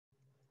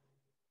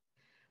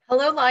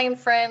Hello, Lion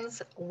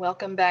friends.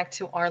 Welcome back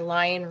to our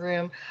Lion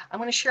Room. I'm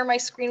going to share my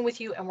screen with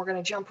you and we're going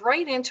to jump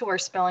right into our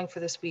spelling for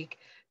this week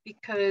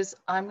because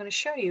I'm going to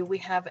show you we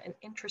have an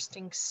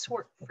interesting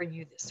sort for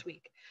you this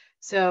week.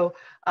 So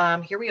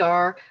here we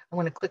are. I'm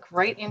going to click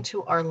right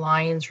into our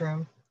Lion's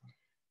Room.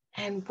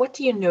 And what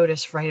do you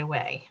notice right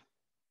away?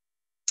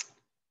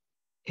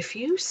 If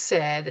you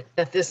said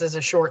that this is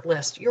a short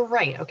list, you're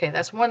right. Okay,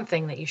 that's one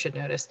thing that you should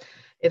notice.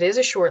 It is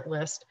a short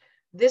list.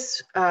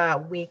 This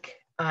week,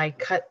 I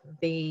cut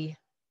the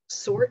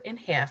sort in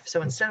half.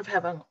 So instead of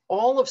having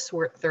all of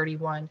sort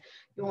 31,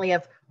 you only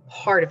have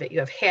part of it. You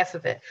have half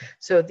of it.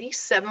 So these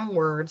 7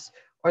 words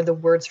are the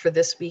words for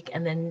this week.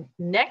 And then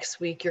next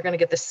week, you're going to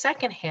get the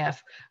second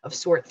half of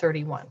sort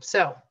 31.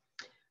 So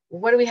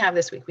what do we have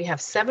this week? We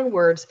have 7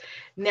 words.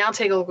 Now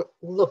take a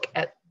look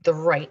at the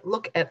right.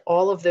 Look at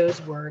all of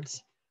those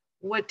words.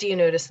 What do you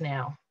notice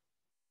now?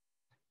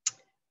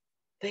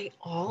 They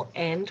all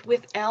end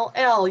with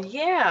LL.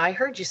 Yeah, I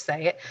heard you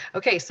say it.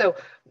 Okay, so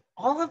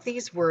all of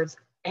these words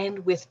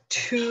end with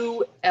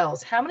 2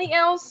 L's. How many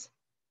L's?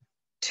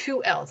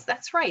 2 L's.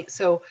 That's right.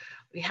 So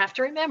we have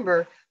to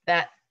remember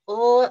that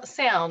L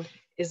sound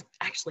is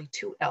actually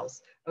 2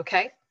 L's.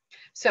 Okay,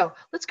 so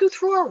let's go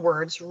through our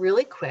words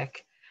really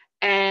quick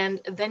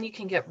and then you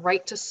can get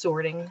right to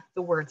sorting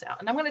the words out.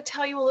 And I'm going to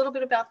tell you a little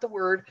bit about the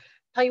word,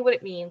 tell you what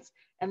it means,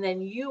 and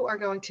then you are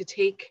going to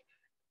take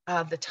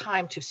the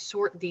time to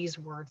sort these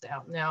words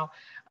out. Now,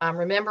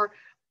 remember,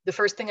 the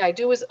first thing I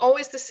do is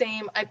always the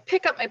same. I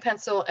pick up my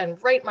pencil and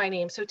write my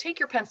name. So take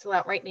your pencil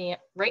out right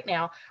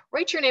now,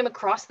 write your name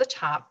across the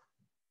top.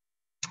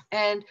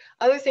 And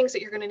other things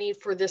that you're going to need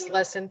for this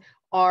lesson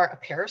are a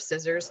pair of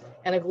scissors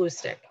and a glue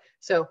stick.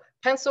 So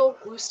pencil,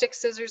 glue stick,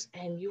 scissors,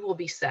 and you will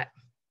be set.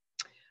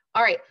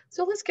 All right,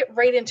 so let's get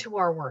right into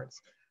our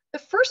words. The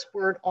first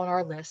word on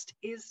our list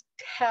is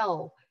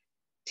tell,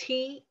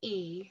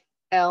 T-E-L-L,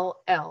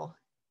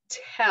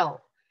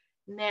 tell.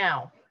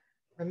 Now,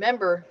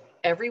 remember,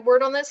 every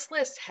word on this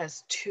list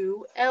has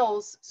 2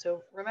 L's,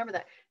 so remember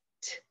that.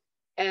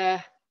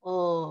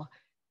 T-E-L,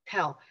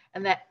 tell.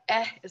 And that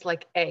is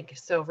like egg,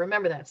 so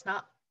remember that. It's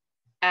not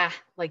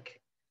like,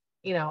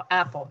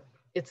 apple.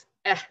 It's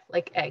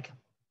like egg.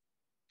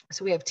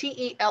 So we have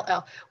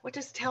T-E-L-L. What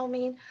does tell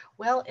mean?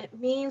 Well, it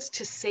means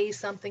to say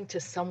something to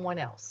someone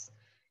else.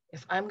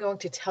 If I'm going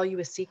to tell you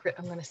a secret,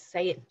 I'm going to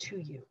say it to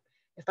you.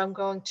 If I'm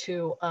going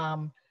to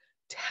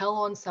tell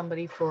on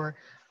somebody for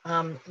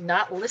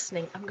not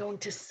listening, I'm going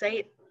to say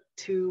it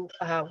to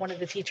one of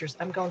the teachers.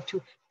 I'm going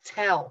to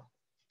tell.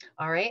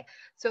 All right.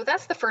 So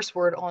that's the first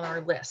word on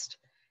our list.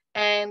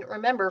 And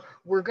remember,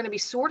 we're going to be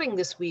sorting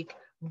this week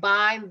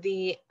by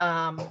the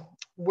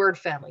word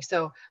family.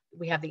 So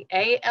we have the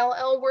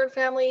ALL word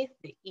family,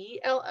 the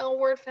ELL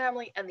word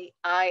family, and the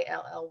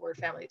ILL word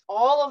family.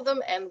 All of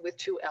them end with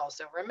 2 L's.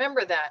 So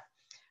remember that.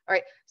 All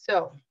right.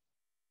 So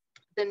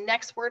the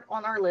next word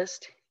on our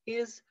list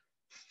is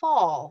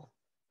fall.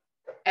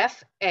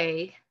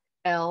 F-A-L-L.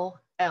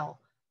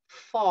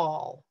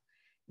 Fall.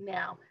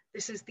 Now,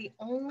 this is the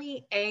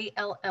only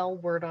ALL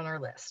word on our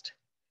list.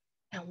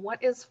 And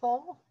what is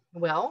fall?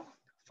 Well,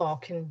 fall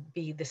can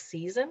be the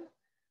season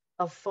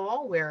of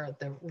fall where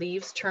the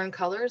leaves turn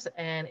colors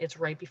and it's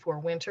right before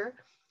winter.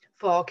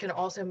 Fall can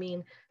also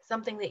mean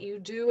something that you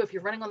do. If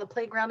you're running on the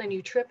playground and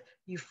you trip,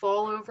 you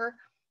fall over,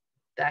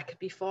 that could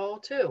be fall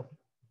too.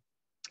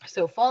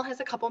 So fall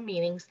has a couple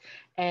meanings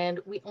and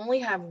we only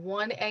have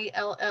 1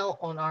 ALL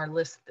on our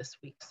list this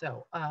week.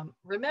 So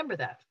remember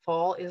that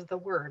fall is the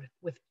word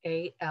with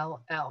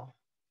ALL. All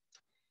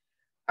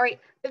right,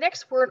 the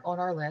next word on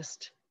our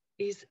list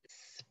is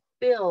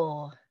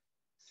spill.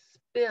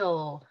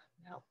 Spill.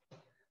 Now,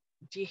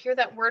 do you hear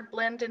that word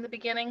blend in the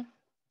beginning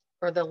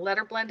or the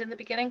letter blend in the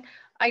beginning?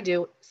 I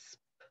do.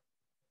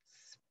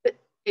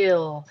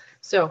 Spill.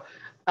 So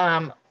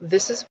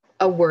this is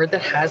a word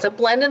that has a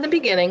blend in the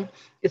beginning.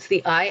 It's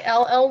the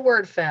ILL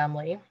word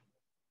family.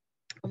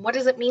 And what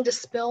does it mean to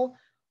spill?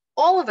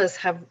 All of us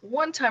have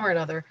one time or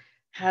another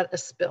had a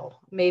spill.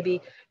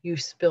 Maybe you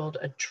spilled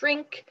a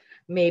drink,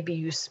 maybe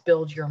you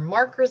spilled your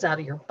markers out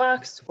of your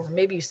box, or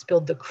maybe you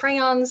spilled the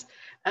crayons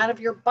out of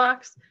your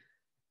box.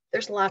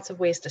 There's lots of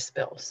ways to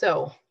spill.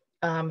 So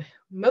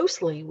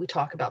mostly we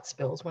talk about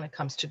spills when it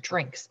comes to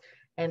drinks.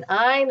 And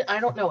I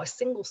don't know a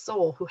single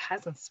soul who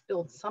hasn't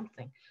spilled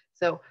something.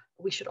 So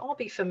we should all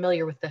be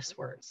familiar with this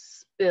word,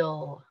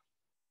 spill.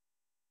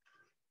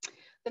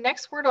 The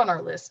next word on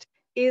our list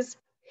is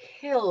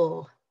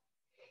hill.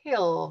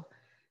 Hill.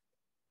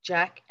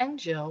 Jack and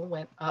Jill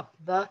went up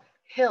the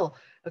hill.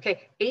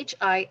 Okay,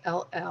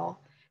 H-I-L-L.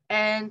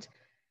 And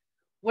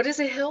what is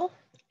a hill?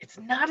 It's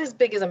not as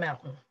big as a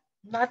mountain.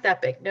 Not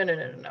that big.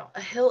 No.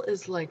 A hill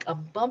is like a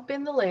bump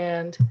in the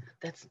land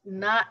that's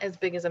not as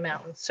big as a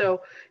mountain.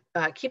 So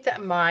keep that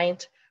in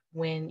mind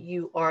when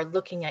you are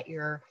looking at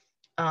your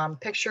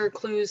picture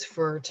clues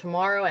for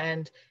tomorrow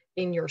and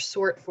in your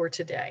sort for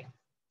today.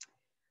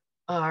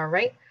 All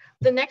right.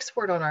 The next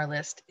word on our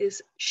list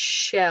is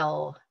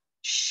shell.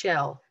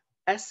 Shell.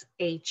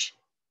 S-H-E-L-L.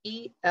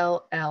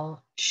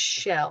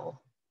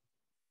 Shell.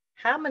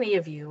 How many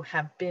of you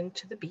have been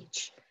to the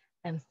beach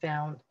and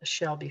found a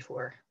shell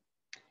before?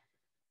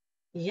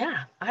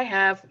 Yeah, I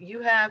have.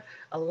 You have.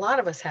 A lot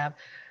of us have.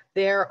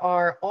 There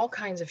are all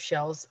kinds of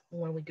shells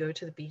when we go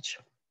to the beach.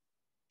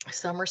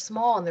 Some are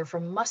small and they're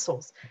from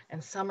mussels,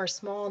 and some are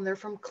small and they're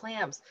from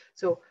clams.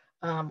 So,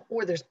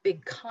 or there's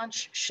big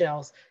conch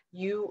shells.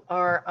 You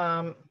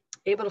are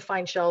able to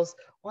find shells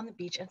on the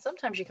beach, and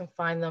sometimes you can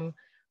find them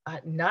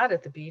not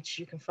at the beach.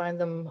 You can find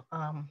them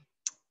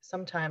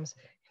sometimes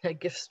in a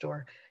gift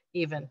store,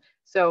 even.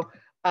 So,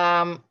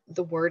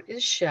 the word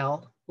is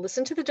shell.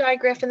 Listen to the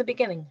diagram in the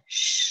beginning.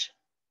 Shh.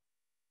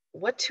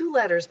 What two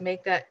letters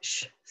make that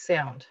sh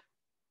sound?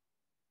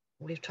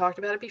 We've talked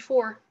about it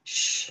before.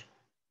 Shh.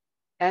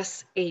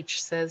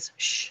 SH says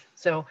sh.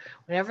 So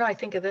whenever I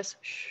think of this,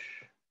 sh,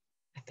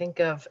 I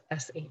think of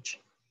SH.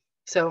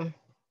 So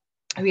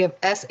we have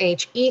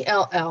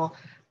SHELL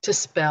to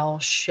spell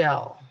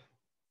shell.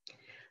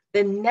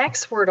 The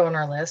next word on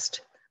our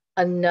list,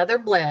 another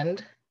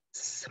blend,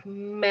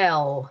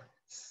 smell.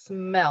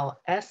 Smell.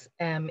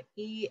 SMELL.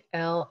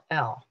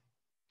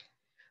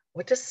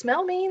 What does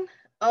smell mean?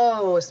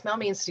 Oh, smell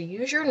means to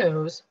use your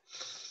nose,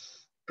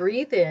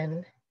 breathe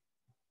in,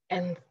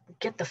 and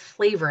get the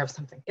flavor of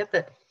something, get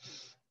the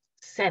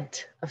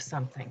scent of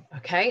something.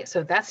 Okay,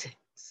 so that's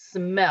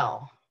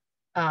smell.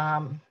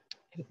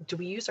 Do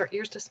we use our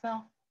ears to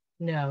smell?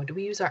 No. Do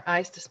we use our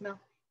eyes to smell?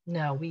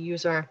 No, we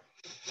use our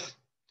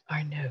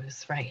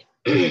nose, right?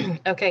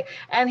 Okay,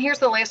 and here's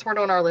the last word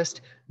on our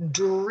list,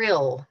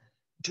 drill.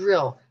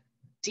 Drill.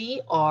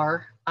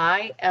 DRILL,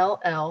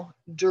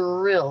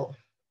 drill.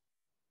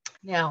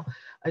 Now,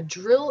 a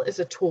drill is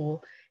a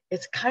tool.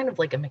 It's kind of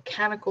like a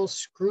mechanical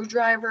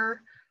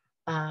screwdriver.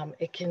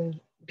 It can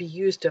be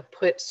used to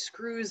put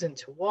screws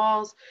into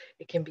walls.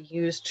 It can be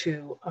used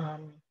to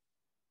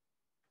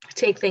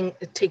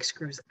take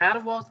screws out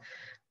of walls.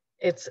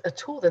 It's a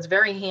tool that's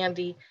very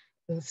handy.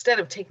 Instead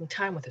of taking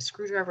time with a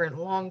screwdriver and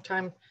a long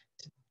time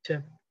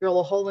to drill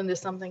a hole into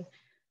something,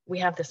 we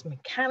have this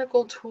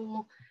mechanical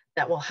tool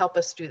that will help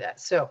us do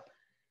that. So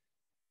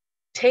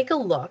take a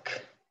look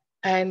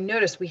and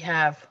notice we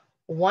have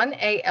one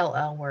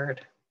ALL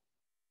word,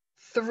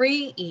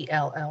 3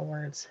 ELL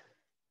words,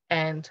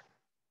 and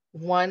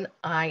 1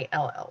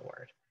 ILL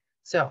word.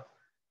 So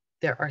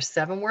there are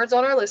 7 words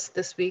on our list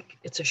this week.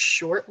 It's a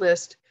short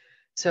list.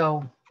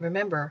 So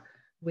remember,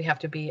 we have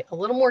to be a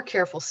little more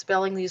careful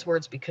spelling these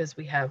words because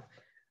we have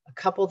a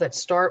couple that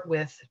start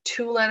with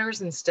 2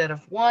 letters instead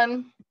of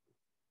 1,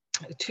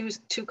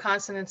 two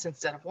consonants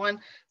instead of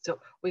 1. So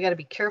we got to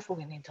be careful.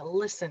 We need to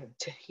listen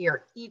to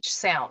hear each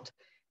sound.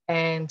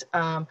 And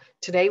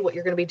today what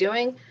you're going to be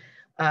doing,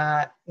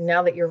 now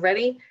that you're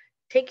ready,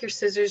 take your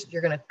scissors.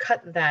 You're going to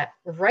cut that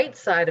right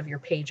side of your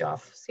page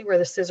off. See where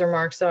the scissor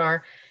marks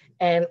are.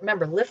 And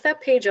remember, lift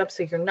that page up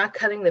so you're not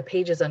cutting the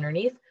pages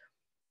underneath.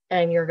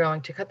 And you're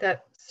going to cut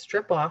that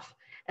strip off.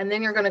 And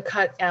then you're going to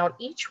cut out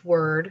each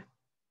word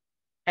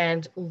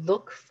and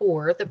look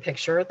for the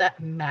picture that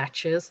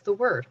matches the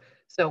word.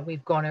 So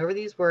we've gone over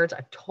these words.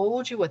 I've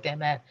told you what they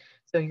meant.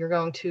 So you're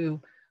going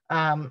to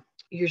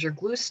use your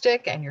glue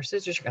stick and your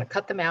scissors. You're going to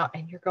cut them out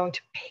and you're going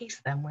to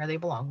paste them where they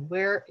belong.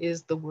 Where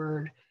is the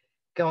word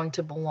going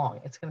to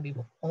belong? It's going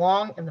to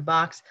belong in the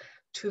box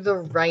to the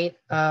right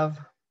of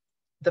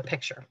the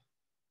picture.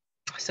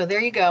 So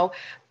there you go.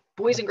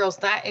 Boys and girls,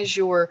 that is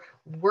your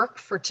work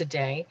for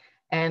today.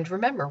 And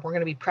remember, we're going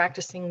to be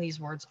practicing these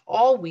words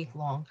all week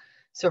long.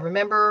 So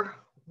remember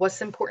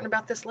what's important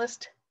about this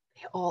list?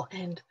 They all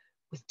end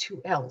with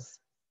 2 L's.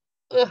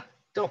 Ugh,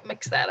 don't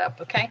mix that up,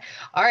 okay?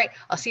 All right,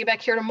 I'll see you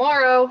back here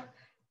tomorrow.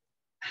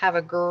 Have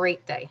a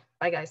great day.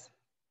 Bye, guys.